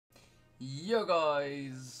Yo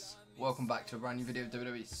guys, welcome back to a brand new video of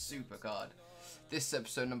WWE Supercard. This is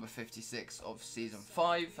episode number 56 of season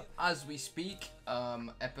 5 as we speak.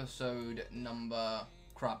 Episode number,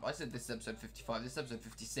 crap, I said this is episode 55, this is episode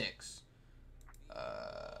 56.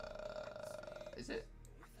 Is it?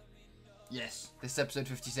 Yes, this is episode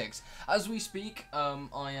 56. As we speak,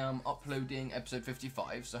 I am uploading episode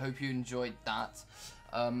 55, so I hope you enjoyed that.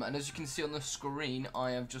 And as you can see on the screen,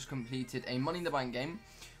 I have just completed a Money in the Bank game,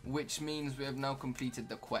 which means we have now completed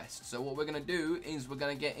the quest. So what we're going to do is we're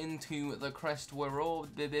going to get into the quest rewards.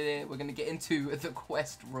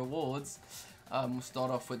 We'll start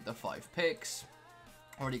off with the 5 picks.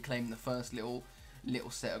 Already claimed the first little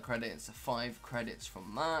set of credits, 5 credits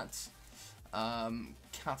from that.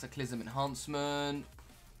 Cataclysm enhancement,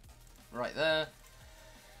 right there.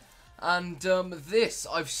 And this,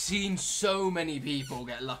 I've seen so many people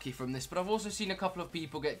get lucky from this, but I've also seen a couple of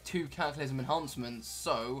people get 2 Cataclysm enhancements,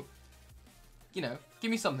 so, you know, give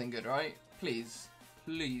me something good, right? Please.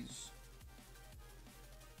 Please.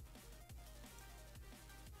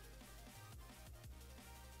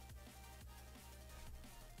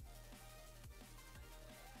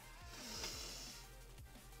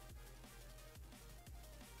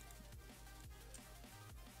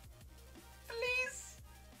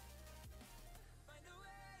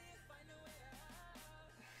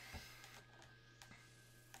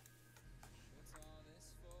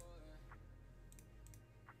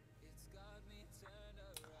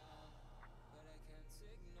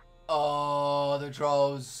 Oh, the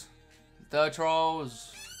trolls. The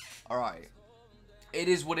trolls. Alright. It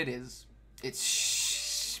is what it is.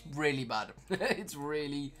 It's really bad. It's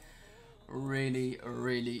really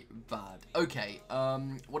bad. Okay,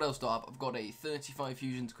 what else do I have? I've got a 35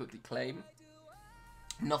 fusion to quickly claim.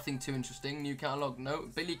 Nothing too interesting. New catalog, no.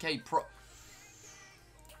 Billy K Pro.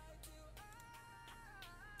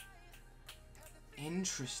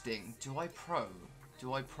 Interesting. Do I pro?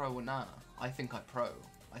 Do I pro or nah? I think I pro.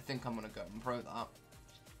 I think I'm going to go and pro that.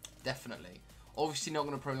 Definitely. Obviously not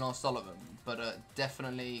going to pro last Sullivan, but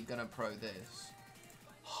definitely going to pro this.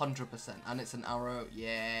 100%. And it's an arrow.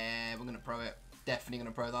 Yeah, we're going to pro it. Definitely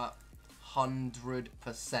going to pro that.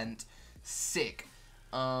 100% sick.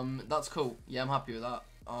 That's cool. Yeah, I'm happy with that.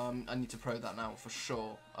 I need to pro that now for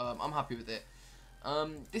sure. I'm happy with it.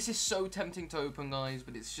 This is so tempting to open, guys,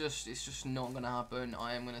 but it's just not going to happen.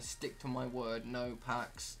 I am going to stick to my word. No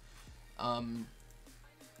packs.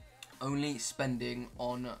 Only spending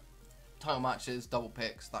on title matches, double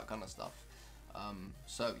picks, that kind of stuff.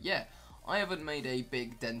 So yeah, I haven't made a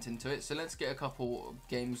big dent into it, so let's get a couple of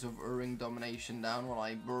games of ring domination down while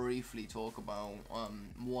I briefly talk about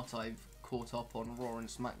what I've caught up on Raw and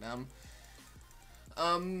SmackDown.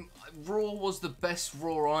 Raw was the best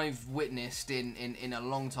Raw I've witnessed in a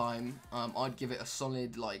long time. I'd give it a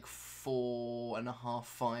solid like 4.5,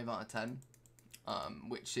 5 out of 10,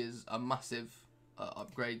 which is a massive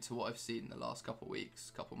upgrade to what I've seen in the last couple of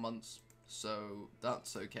weeks, couple of months, so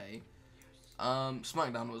that's okay.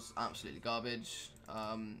 SmackDown was absolutely garbage.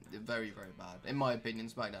 Very bad in my opinion.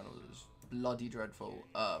 SmackDown was bloody dreadful.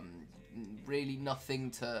 Really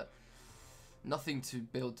nothing to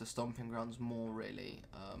build to Stomping Grounds more, really.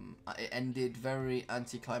 It ended very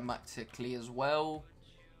anticlimactically as well.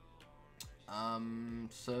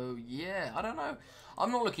 So yeah, I don't know. I'm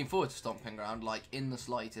not looking forward to Stomping Ground, like, in the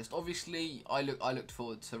slightest. Obviously, I looked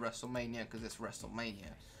forward to WrestleMania because it's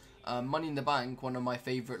WrestleMania. Money in the Bank, one of my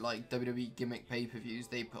favorite, like, WWE gimmick pay-per-views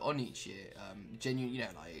they put on each year. Genuine, you know,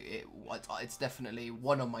 like, it's definitely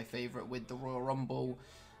one of my favorite with the Royal Rumble.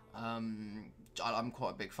 I'm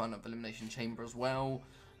quite a big fan of Elimination Chamber as well,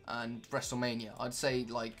 and WrestleMania. I'd say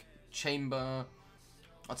Chamber,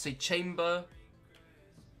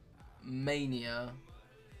 Mania,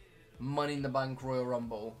 Money in the Bank, Royal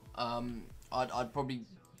Rumble. I'd probably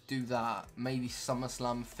do that. Maybe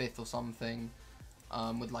SummerSlam 5th or something,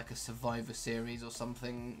 with like a Survivor Series or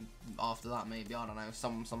something after that. Maybe, I don't know,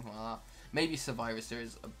 something like that. Maybe Survivor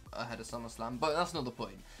Series ahead of SummerSlam, but that's not the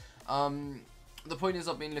point. The point is,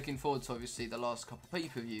 I've been looking forward to obviously the last couple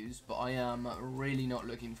pay-per-views, but I am really not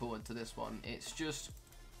looking forward to this one. It's just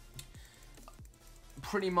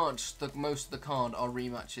pretty much most of the card are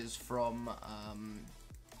rematches from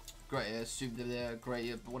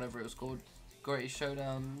whatever it was called, Greatest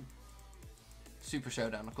Showdown, Super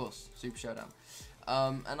Showdown, of course, Super Showdown.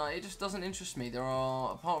 And it just doesn't interest me. There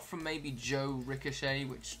are, apart from maybe Joe Ricochet,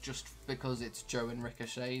 which just because it's Joe and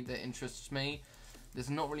Ricochet that interests me. There's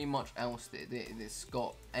not really much else that's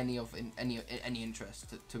got any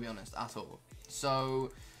interest, to be honest, at all.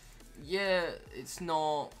 So yeah, it's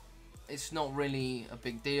not really a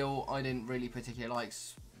big deal. I didn't really particularly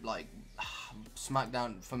like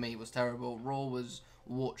SmackDown for me was terrible. Raw was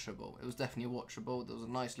watchable. It was definitely watchable. There was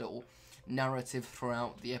a nice little narrative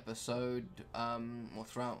throughout the episode, or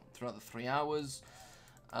throughout the 3 hours.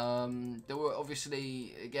 There were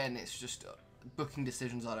obviously, again, it's just booking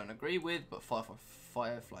decisions I don't agree with, but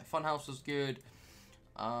Firefly Funhouse was good.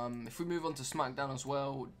 If we move on to SmackDown as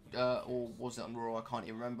well, or was it on Raw? I can't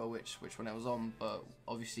even remember which one it was on, but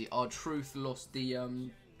obviously R-Truth lost the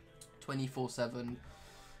 24/7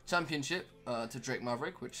 championship to Drake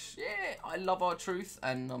Maverick, which, yeah, I love R-Truth,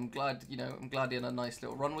 and I'm glad, you know, he had a nice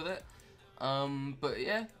little run with it. But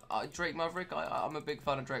yeah, Drake Maverick, I'm a big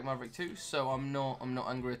fan of Drake Maverick too, so I'm not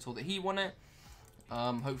angry at all that he won it.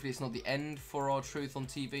 Hopefully it's not the end for R-Truth on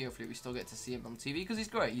TV. Hopefully we still get to see him on TV, because he's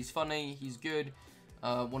great, he's funny, he's good.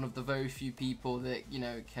 One of the very few people that, you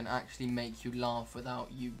know, can actually make you laugh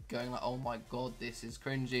without you going like, oh my god, this is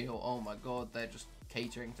cringy, or oh my god, they're just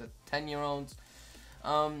catering to 10-year-olds.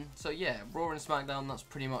 So yeah, Raw and SmackDown, that's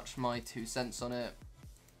pretty much my 2 cents on it.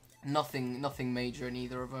 Nothing major in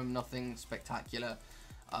either of them, nothing spectacular.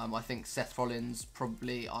 I think Seth Rollins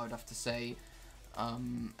probably, I would have to say,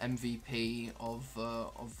 MVP of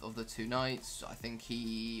the 2 nights. I think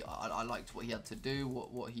I liked what he had to do,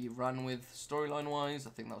 what he ran with storyline wise.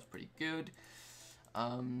 I think that was pretty good.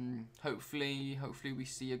 Hopefully we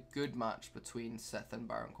see a good match between Seth and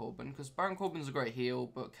Baron Corbin, because Baron Corbin's a great heel,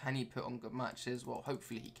 but can he put on good matches? Well,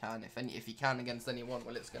 hopefully he can. If he can against anyone,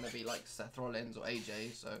 well, it's going to be like Seth Rollins or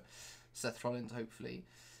AJ. So Seth Rollins hopefully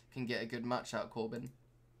can get a good match out of Corbin.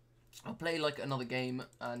 I'll play like another game,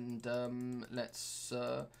 and let's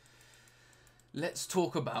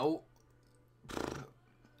talk about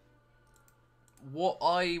what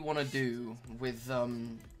I want to do with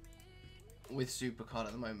Supercard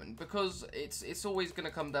at the moment, because it's always going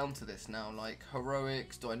to come down to this now, like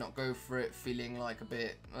heroics. Do I not go for it, feeling like a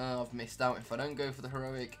bit I've missed out if I don't go for the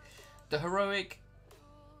heroic? The heroic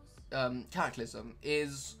Cataclysm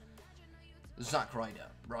is Zack Ryder,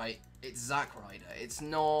 right? It's Zack Ryder. It's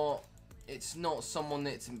not someone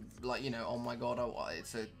that's like, you know, oh my god,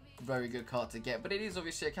 it's a very good card to get, but it is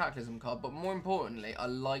obviously a Cataclysm card. But more importantly, I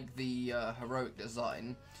like the heroic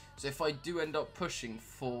design. So if I do end up pushing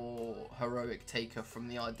for heroic Taker from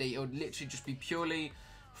the RD, it would literally just be purely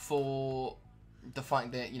for the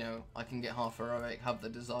fact that, you know, I can get half heroic, have the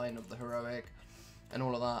design of the heroic, and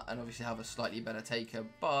all of that, and obviously have a slightly better Taker.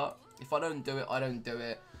 But if I don't do it, I don't do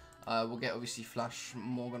it. We'll get obviously Flash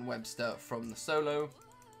Morgan Webster from the solo,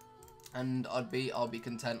 and I'll be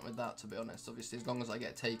content with that, to be honest. Obviously, as long as I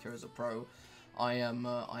get Taker as a pro, I am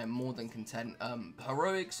more than content.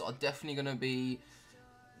 Heroics are definitely going to be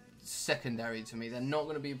secondary to me. They're not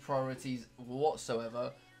going to be priorities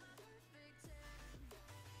whatsoever.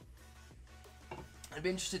 I'd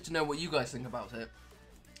be interested to know what you guys think about it.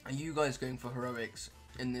 Are you guys going for heroics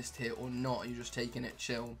in this tier or not? Are you just taking it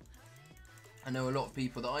chill? I know a lot of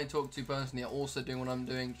people that I talk to personally are also doing what I'm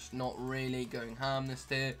doing, just not really going ham this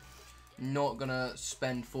tier. Not going to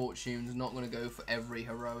spend fortunes, not going to go for every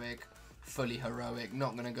heroic, fully heroic,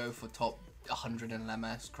 not going to go for top 100 in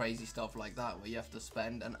LMS, crazy stuff like that where you have to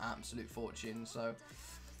spend an absolute fortune. So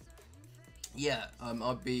yeah,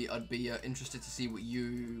 I'd be interested to see what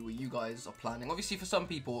you guys are planning. Obviously, for some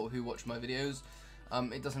people who watch my videos,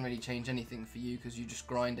 it doesn't really change anything for you, because you just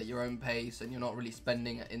grind at your own pace and you're not really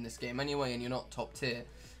spending in this game anyway, and you're not top tier.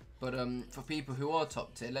 But for people who are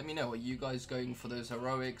top tier, let me know. Are you guys going for those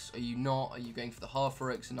heroics? Are you not? Are you going for the half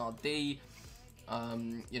heroics and RD?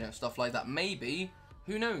 You know, stuff like that. Maybe,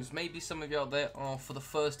 who knows? Maybe some of you out there are for the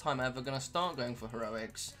first time ever going to start going for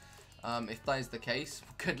heroics. If that is the case,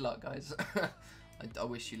 good luck, guys. I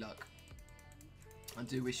wish you luck. I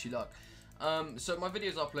do wish you luck. So my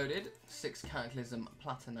video's uploaded, 6 Cataclysm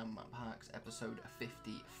Platinum Packs, episode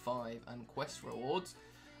 55, and quest rewards.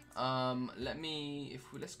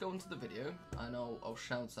 Let's go into the video, and I'll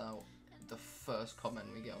shout out the first comment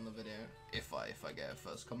we get on the video, if I get a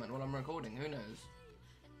first comment while I'm recording. Who knows?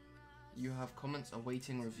 You have comments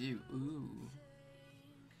awaiting review. Ooh.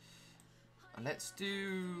 Let's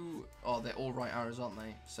do... Oh, they're all right arrows, aren't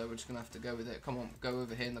they? So we're just gonna have to go with it. Come on, go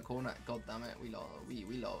over here in the corner. God damn it, we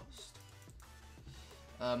lost.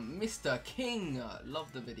 Mr. King,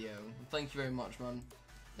 love the video. Thank you very much, man.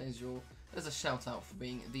 There's a shout out for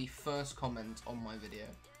being the first comment on my video.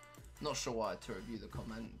 Not sure why I had to review the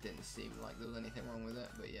comment. Didn't seem like there was anything wrong with it,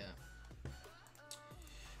 but yeah.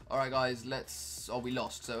 Alright guys, let's... Oh, we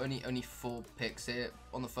lost, so only 4 picks here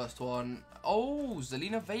on the first one. Oh,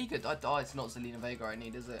 Zelina Vega. It's not Zelina Vega I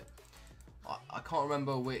need, is it? I can't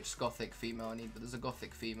remember which gothic female I need, but there's a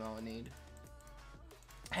gothic female I need.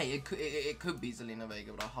 Hey, it could be Zelina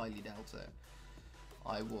Vega, but I highly doubt it.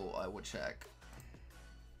 I will check.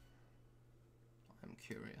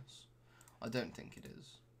 curious. I don't think it is.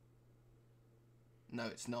 No,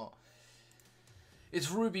 it's not.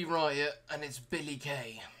 It's Ruby Riot and it's Billy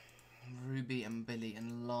Kay. Ruby and Billy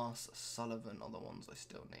and Lars Sullivan are the ones I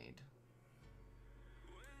still need.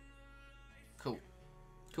 Cool.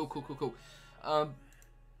 Cool.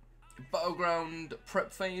 Battleground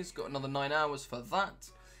prep phase, got another 9 hours for that.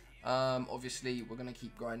 Obviously, we're going to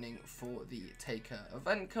keep grinding for the Taker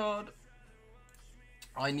event card.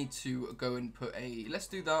 I need to go and put a... Let's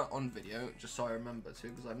do that on video, just so I remember to,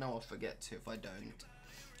 because I know I'll forget to if I don't.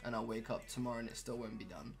 And I'll wake up tomorrow and it still won't be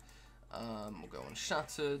done. We'll go on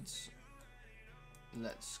Shattered.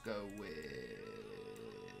 Let's go with...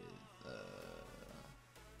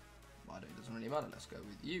 it doesn't really matter, let's go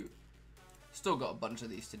with you. Still got a bunch of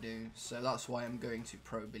these to do, so that's why I'm going to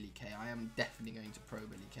pro Billy Kay. I am definitely going to pro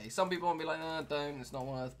Billy Kay. Some people won't be like, don't, it's not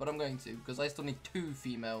worth, but I'm going to, because I still need 2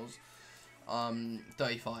 females,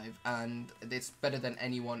 35, and it's better than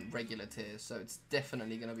anyone regular tier, so it's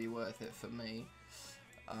definitely going to be worth it for me.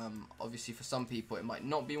 Obviously for some people it might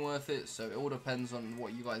not be worth it, so it all depends on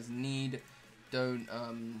what you guys need. Don't,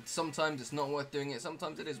 sometimes it's not worth doing it,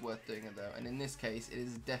 sometimes it is worth doing it though, and in this case it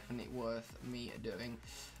is definitely worth me doing.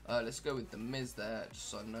 Let's go with the Miz there, just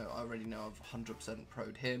so I know, I already know I've 100%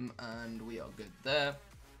 pro'd him, and we are good there.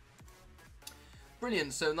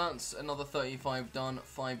 Brilliant, so that's another 35 done,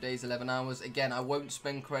 5 days, 11 hours. Again, I won't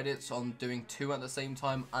spend credits on doing 2 at the same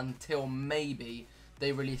time until maybe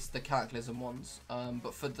they release the Cataclysm ones,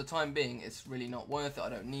 but for the time being it's really not worth it. I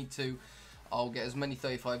don't need to. I'll get as many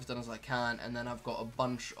 35s done as I can, and then I've got a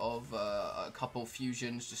bunch of a couple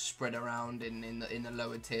fusions just spread around in the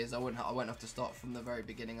lower tiers. I won't have to start from the very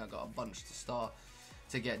beginning. I got a bunch to start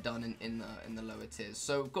to get done in the lower tiers.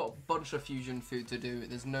 So I've got a bunch of fusion food to do.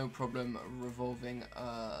 There's no problem revolving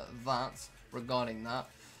that regarding that.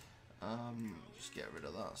 Just get rid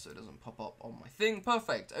of that so it doesn't pop up on my thing.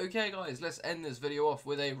 Perfect. Okay, guys, let's end this video off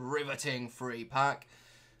with a riveting free pack.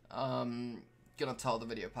 Gonna tell the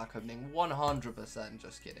video pack opening 100%,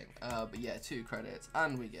 just kidding. But yeah, 2 credits,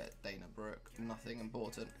 and we get Dana Brooke. Nothing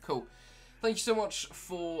important. Cool. Thank you so much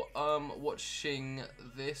for watching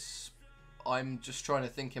this. I'm just trying to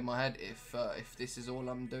think in my head if this is all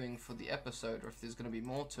I'm doing for the episode, or if there's gonna be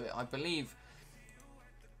more to it. I believe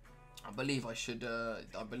I should.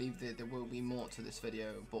 I believe there will be more to this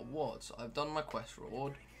video. But what? I've done my quest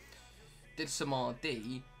reward. Did some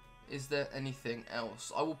RD. Is there anything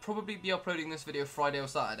else? I will probably be uploading this video Friday or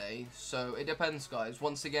Saturday, so it depends, guys.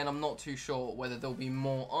 Once again, I'm not too sure whether there'll be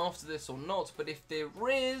more after this or not, but if there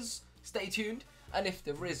is, stay tuned. And if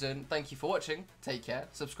there isn't, thank you for watching. Take care,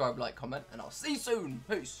 subscribe, like, comment, and I'll see you soon.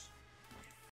 Peace.